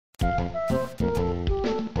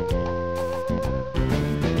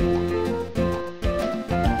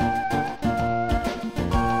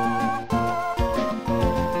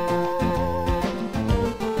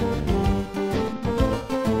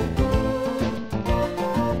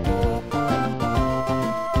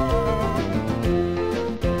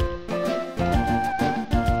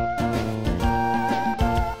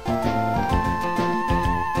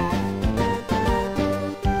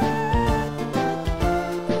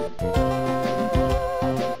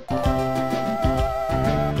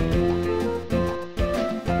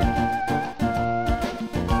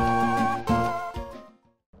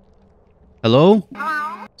Hello?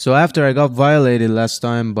 So after I got violated last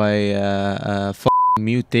time by a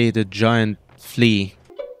mutated giant flea,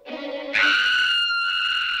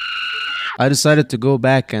 I decided to go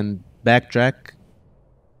back and backtrack,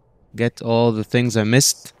 get all the things I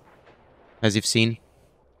missed, as you've seen.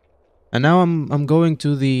 And now I'm going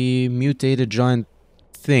to the mutated giant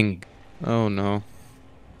thing. Oh no.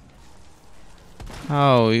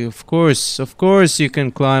 Oh, of course you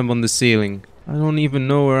can climb on the ceiling. I don't even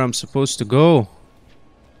know where I'm supposed to go.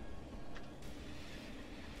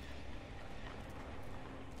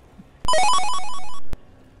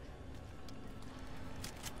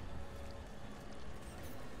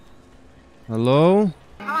 Hello?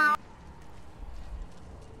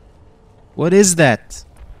 What is that?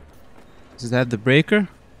 Is that the breaker?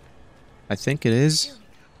 I think it is.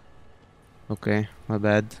 Okay, my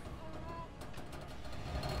bad.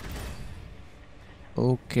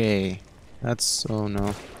 Okay. That's... oh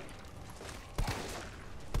no.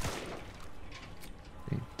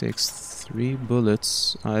 It takes 3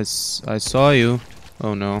 bullets. I saw you.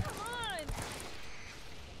 Oh no.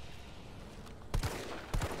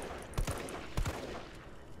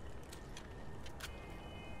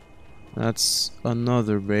 That's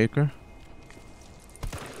another breaker.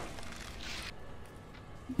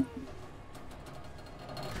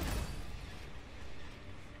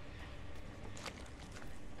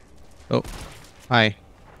 Oh, hi.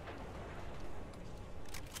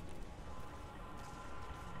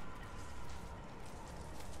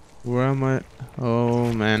 Where am I?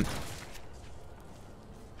 Oh man.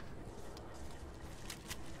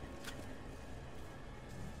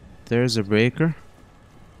 There's a breaker.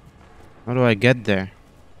 How do I get there?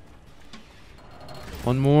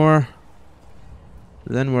 One more.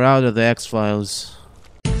 Then we're out of the X-Files.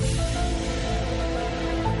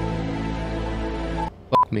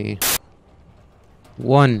 Fuck me.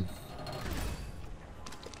 1.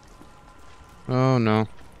 Oh no.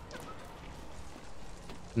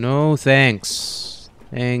 No thanks.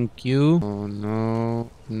 Thank you. Oh no.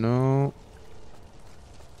 No.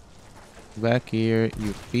 Back here,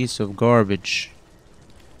 you piece of garbage.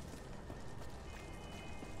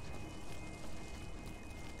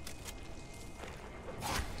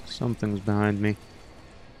 Something's behind me.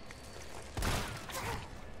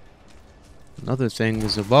 Another thing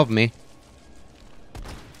is above me.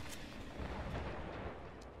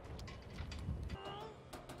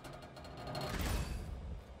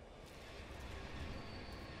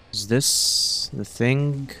 Is this the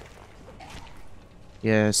thing?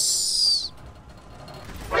 Yes.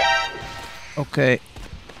 Okay.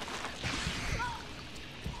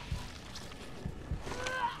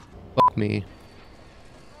 Fuck me.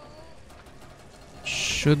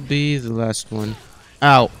 Should be the last one.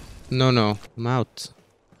 Ow! No, no. I'm out.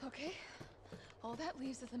 Okay. All that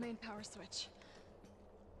leaves is the main power switch.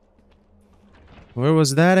 Where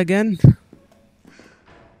was that again?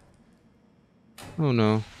 Oh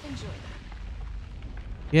no. Enjoy.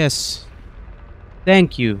 Yes.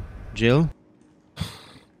 Thank you, Jill.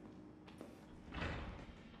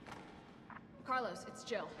 Carlos, it's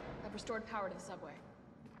Jill. I've restored power to the subway.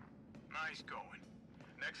 Nice going.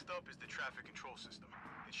 Next up is the traffic control system.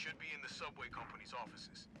 It should be in the subway company's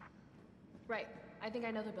offices. Right. I think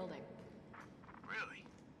I know the building. Really?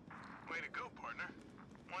 Way to go, partner.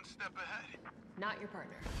 One step ahead. Not your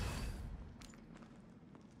partner.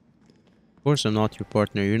 Of course I'm not your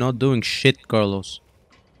partner. You're not doing shit, Carlos.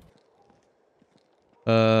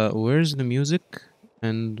 Where's the music?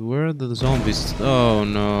 And where are the zombies? Oh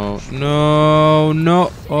no. No,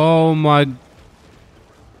 no. Oh my.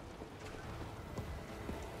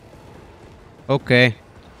 Okay.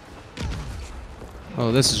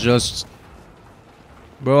 Oh, this is just...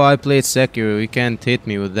 Bro, I played Sekiro. You can't hit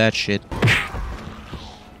me with that shit.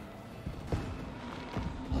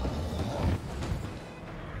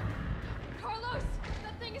 Carlos!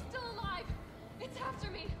 That thing is still alive! It's after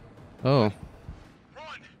me! Oh. Run!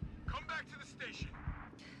 Come back to the station.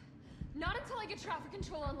 Not until I get traffic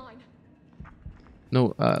control online.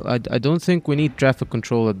 No, I don't think we need traffic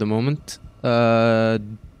control at the moment.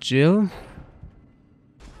 Jill?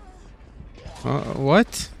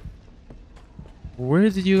 What?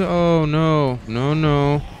 Where did you... Oh, no. No,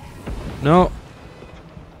 no. No.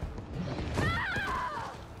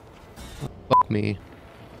 Fuck me.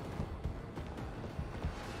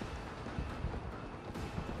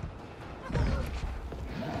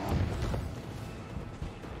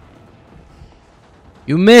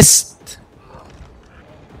 You missed!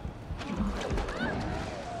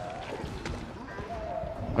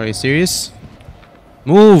 Are you serious?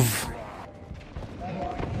 Move!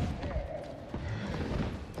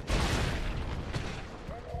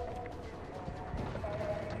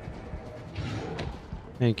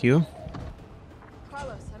 Thank you.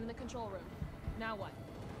 Carlos, I'm in the control room. Now what?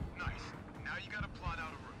 Nice. Now you gotta plot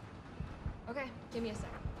out a route. Okay, give me a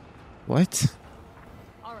second. What?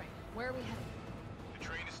 Alright, where are we headed? The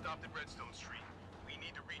train is stopped at Redstone Street. We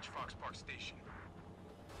need to reach Fox Park Station.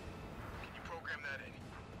 Can you program that in?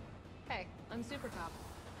 Hey, I'm Super Cop.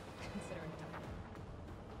 Consider it done.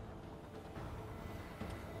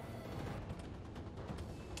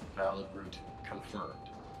 Valid route confirmed.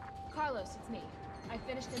 Carlos, it's me. I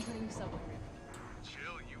finished inputting the subway route.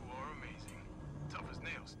 Chill, you are amazing. Tough as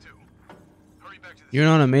nails, too. Hurry back to the You're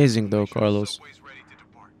not station. amazing though, Make sure the Carlos. subway's ready to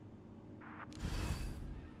depart.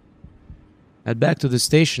 Head back to the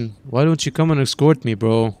station. Why don't you come and escort me,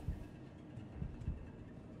 bro?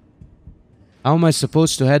 How am I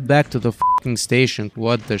supposed to head back to the fucking station?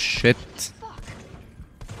 What the shit? Fuck!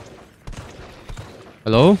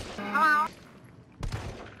 Hello?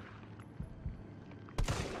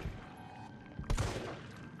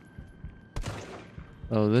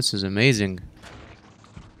 Oh, this is amazing.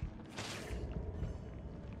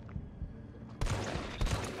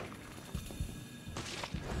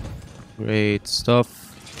 Great stuff.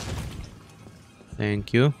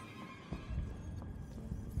 Thank you.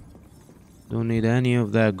 Don't need any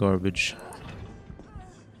of that garbage.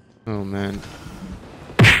 Oh man.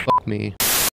 Fuck me.